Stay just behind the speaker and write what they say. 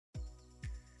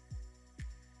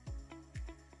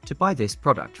To buy this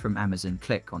product from Amazon,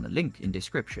 click on the link in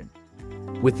description.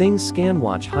 Withings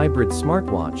ScanWatch Hybrid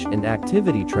Smartwatch and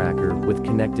Activity Tracker with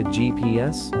connected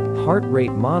GPS, heart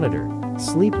rate monitor,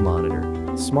 sleep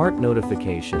monitor, smart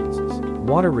notifications,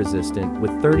 water resistant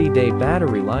with 30-day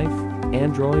battery life,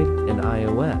 Android and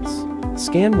iOS.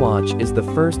 ScanWatch is the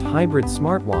first hybrid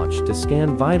smartwatch to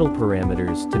scan vital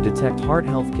parameters to detect heart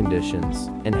health conditions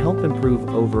and help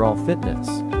improve overall fitness.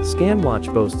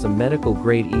 ScanWatch boasts a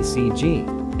medical-grade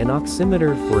ECG, an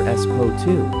oximeter for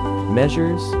SpO2,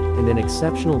 measures, and an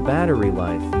exceptional battery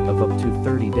life of up to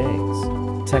 30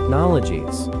 days.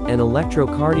 Technologies: an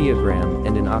electrocardiogram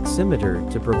and an oximeter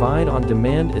to provide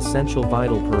on-demand essential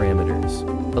vital parameters.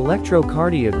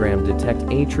 Electrocardiogram detect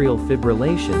atrial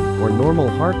fibrillation or normal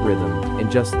heart rhythm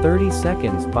in just 30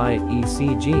 seconds by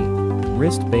ECG.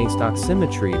 Wrist-based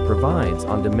oximetry provides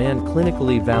on-demand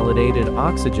clinically validated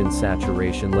oxygen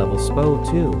saturation level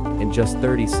SpO2 in just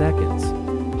 30 seconds.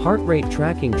 Heart rate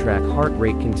tracking track heart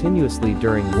rate continuously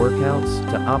during workouts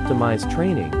to optimize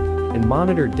training, and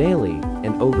monitor daily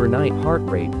and overnight heart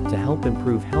rate to help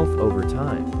improve health over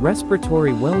time.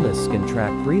 Respiratory wellness can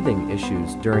track breathing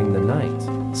issues during the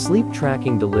night. Sleep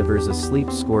tracking delivers a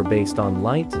sleep score based on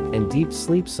light and deep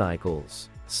sleep cycles,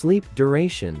 sleep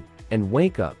duration, and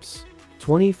wake-ups.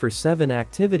 24/7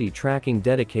 activity tracking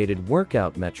dedicated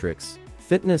workout metrics,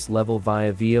 fitness level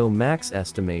via VO max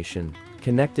estimation,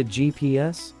 connected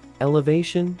GPS,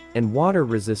 elevation, and water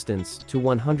resistance to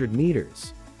 100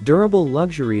 meters. Durable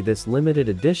luxury: this limited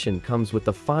edition comes with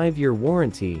a 5-year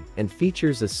warranty and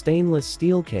features a stainless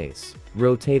steel case,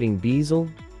 rotating bezel,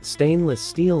 stainless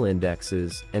steel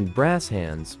indexes, and brass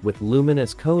hands with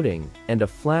luminous coating, and a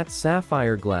flat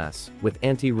sapphire glass with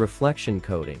anti-reflection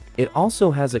coating. It also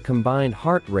has a combined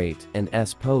heart rate and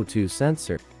SpO2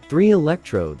 sensor, 3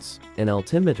 electrodes, an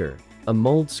altimeter, a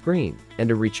mold screen, and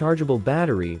a rechargeable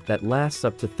battery that lasts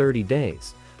up to 30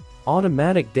 days.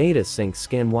 Automatic data sync: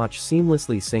 ScanWatch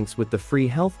seamlessly syncs with the free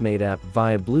HealthMate app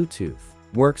via Bluetooth,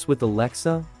 works with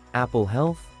Alexa, Apple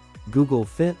Health, Google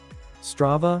Fit,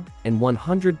 Strava, and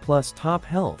 100+ top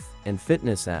health and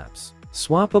fitness apps.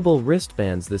 Swappable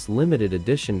wristbands: this limited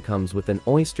edition comes with an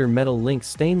Oyster Metal Link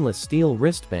stainless steel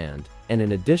wristband and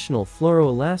an additional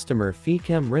fluoroelastomer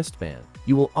FECAM wristband.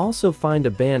 You will also find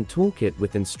a band toolkit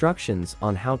with instructions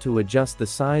on how to adjust the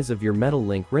size of your Metal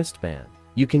Link wristband.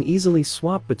 You can easily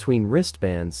swap between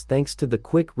wristbands thanks to the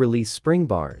quick-release spring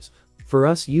bars. For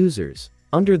us users,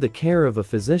 under the care of a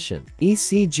physician,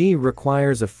 ECG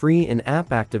requires a free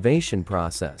in-app activation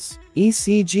process.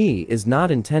 ECG is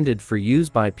not intended for use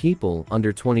by people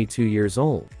under 22 years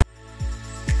old.